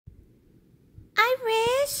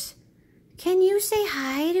Iris. Can you say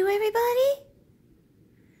hi to everybody?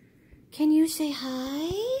 Can you say hi?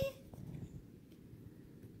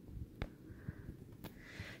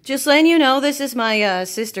 Just letting you know, this is my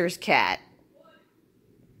sister's cat.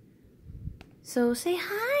 So say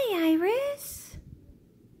hi, Iris.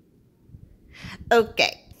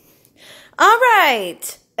 Okay. All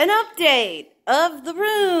right. An update of the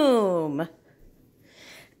room.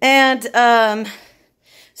 And,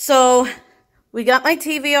 so we got my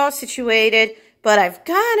TV all situated, but I've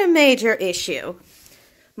got a major issue.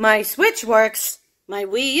 My Switch works, my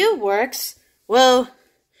Wii U works. Well,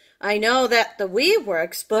 I know that the Wii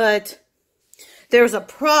works, but there's a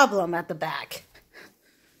problem at the back.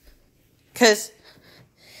 Because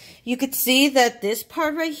you could see that this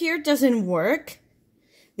part right here doesn't work.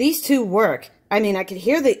 These two work. I mean, I could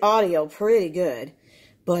hear the audio pretty good,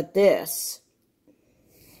 but this.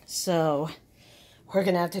 So, we're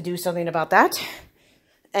going to have to do something about that.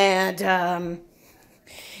 And,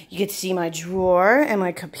 you can see my drawer and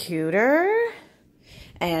my computer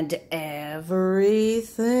and everything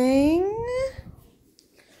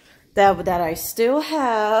that I still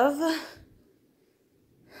have.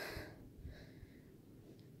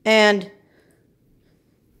 And,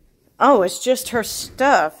 oh, it's just her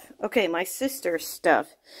stuff. Okay, my sister's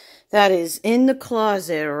stuff that is in the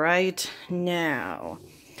closet right now.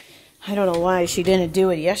 I don't know why she didn't do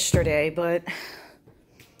it yesterday, but...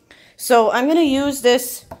 So, I'm going to use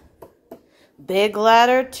this big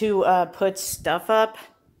ladder to put stuff up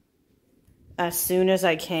as soon as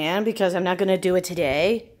I can, because I'm not going to do it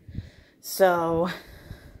today. So,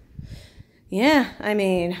 yeah, I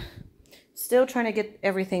mean, still trying to get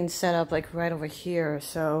everything set up, like, right over here,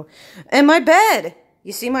 so. And my bed!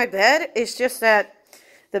 You see my bed? It's just that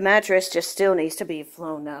the mattress just still needs to be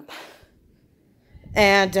flown up.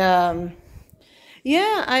 And,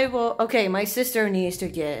 yeah, I will, okay, my sister needs to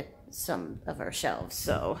get some of her shelves,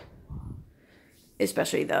 so,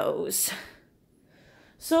 especially those.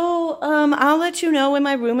 So, I'll let you know when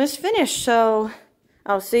my room is finished, so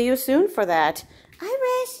I'll see you soon for that.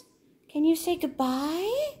 Iris, can you say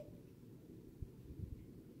goodbye?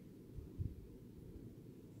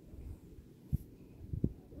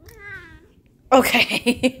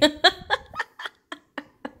 Okay.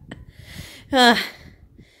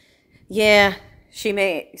 Yeah, she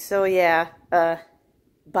may, so yeah,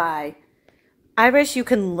 bye. Iris, you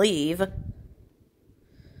can leave.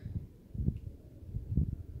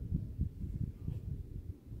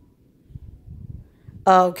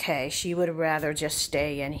 Okay, she would rather just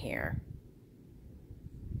stay in here.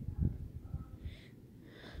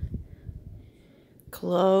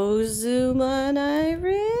 Close zoom on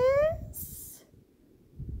Iris.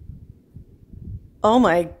 Oh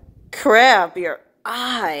my crap, your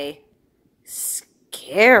eye.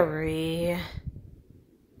 Scary.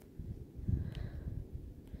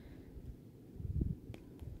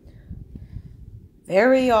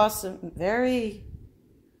 Very awesome, very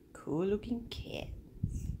cool looking cat.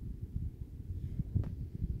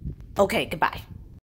 Okay, goodbye.